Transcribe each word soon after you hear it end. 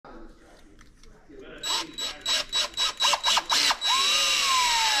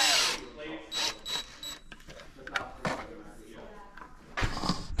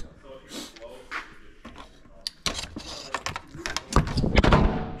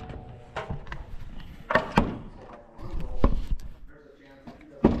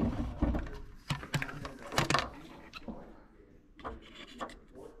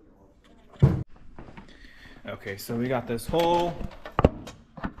Okay, so we got this hole,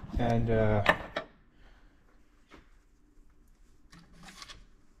 and so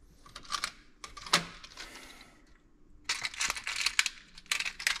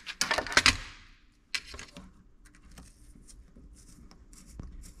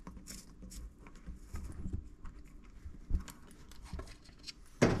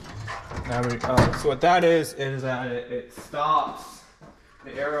what that is that it stops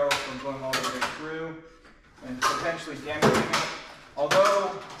the arrow from going all the way through and potentially damaging it.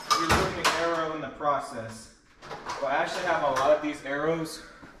 Although you're losing an arrow in the process. So I actually have a lot of these arrows.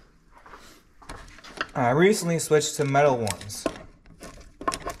 I recently switched to metal ones.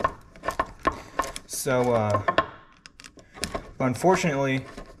 So, but unfortunately,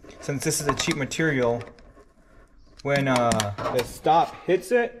 since this is a cheap material, when the stop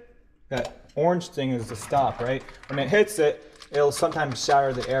hits it, that orange thing is the stop, right? When it hits it, it'll sometimes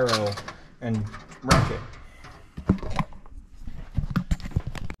shatter the arrow and wreck it.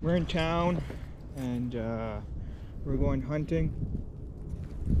 We're in town, and we're going hunting,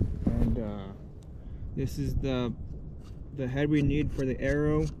 and this is the head we need for the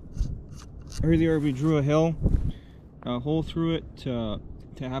arrow. Earlier we drew a hole through it to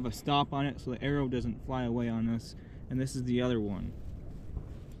have a stop on it so the arrow doesn't fly away on us, and this is the other one.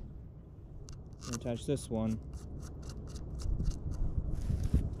 I'll attach this one.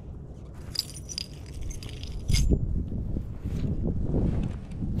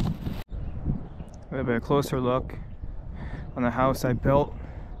 A little bit of closer look on the house I built,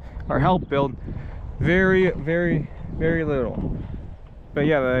 or helped build. Very little. But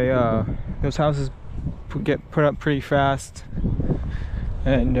yeah, those houses get put up pretty fast,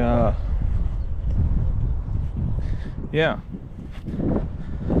 and yeah,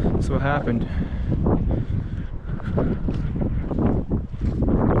 that's what happened.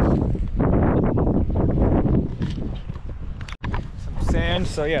 Some sand.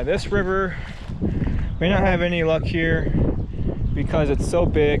 So yeah, this river may not have any luck here because it's so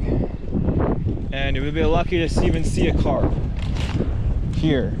big, and it would be lucky to even see a carp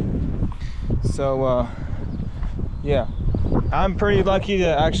here. So yeah, I'm pretty lucky to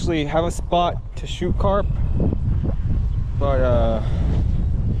actually have a spot to shoot carp, but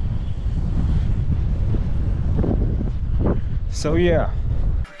so yeah.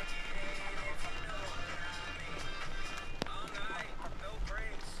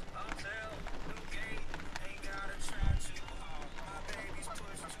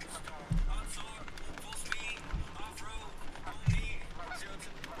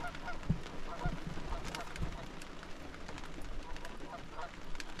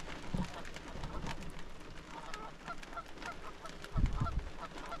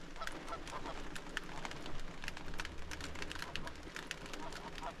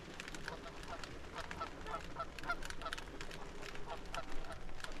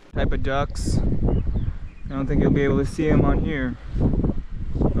 Type of ducks. I don't think you'll be able to see them on here,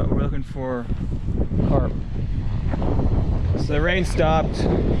 but we're looking for carp. So the rain stopped,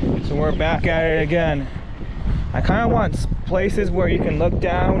 so we're back at it again. I kind of want places where you can look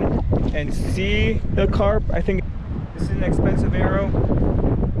down and see the carp. I think this is an expensive arrow,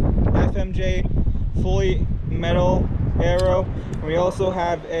 FMJ fully metal arrow. And we also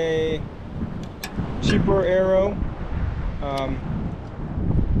have a cheaper arrow.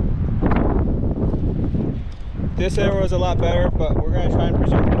 This arrow is a lot better, but we're going to try and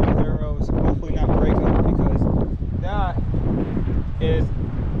preserve both arrows, hopefully not break them, because that is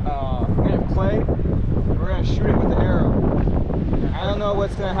made of clay. We're going to shoot it with the arrow. And I don't know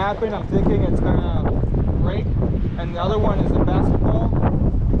what's going to happen. I'm thinking it's going to break. And the other one is a basketball.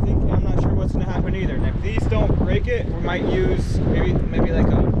 I'm not sure what's going to happen either. And if these don't break it, we might use maybe like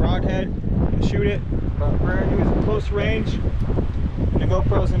a broadhead and shoot it. But we're going to use a close range. And the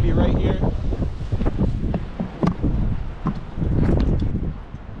GoPro is going to be right here.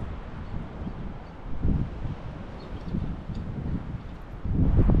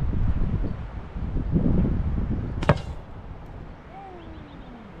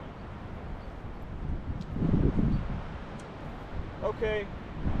 Okay.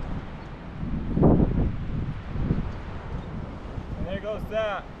 And there goes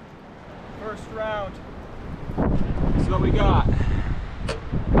that. First round. This is what we got.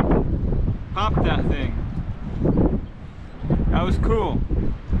 Popped that thing. That was cool.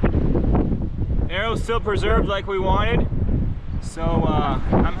 Arrow's still preserved like we wanted. So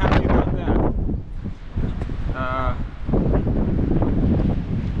I'm happy about that.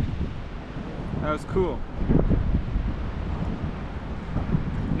 That was cool.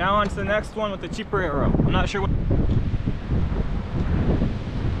 Now on to the next one with the cheaper arrow. I'm not sure what.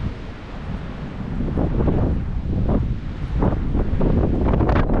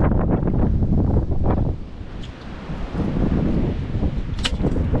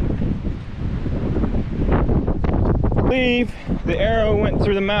 believe the arrow went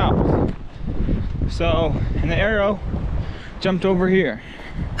through the mouth. So, and the arrow jumped over here.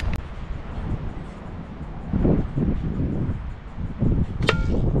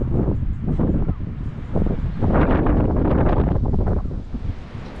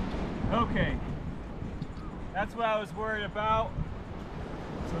 Okay, that's what I was worried about.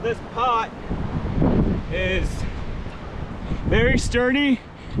 So this pot is very sturdy,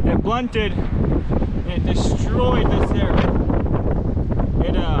 it blunted, and it destroyed this arrow.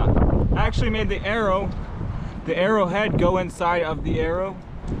 It actually made the arrowhead go inside of the arrow.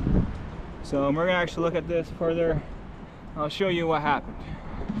 So we're gonna actually look at this further. I'll show you what happened.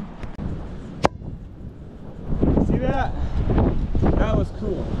 See that? That was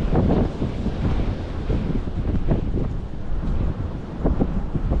cool.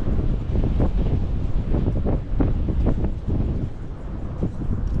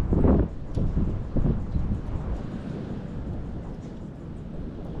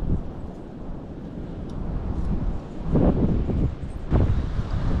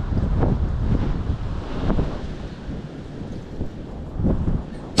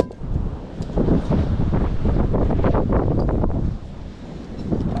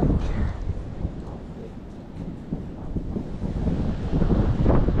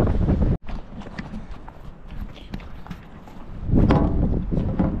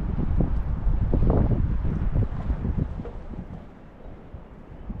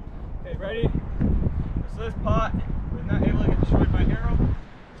 Ready? So this pot was not able to get destroyed by arrow.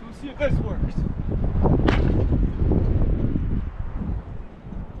 So we'll see if this works.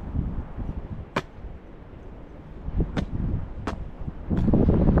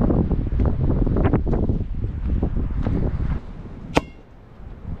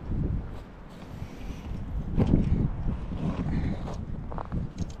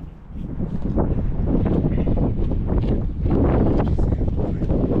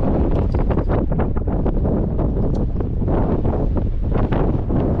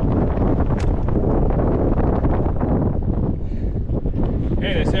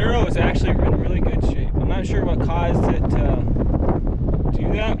 This arrow is actually in really good shape. I'm not sure what caused it to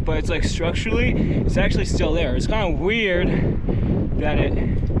do that, but it's like structurally, it's actually still there. It's kind of weird that it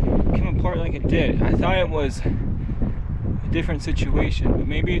came apart like it did. I thought it was a different situation, but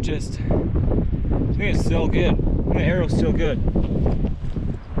maybe it just, I think it's still good. The arrow's still good.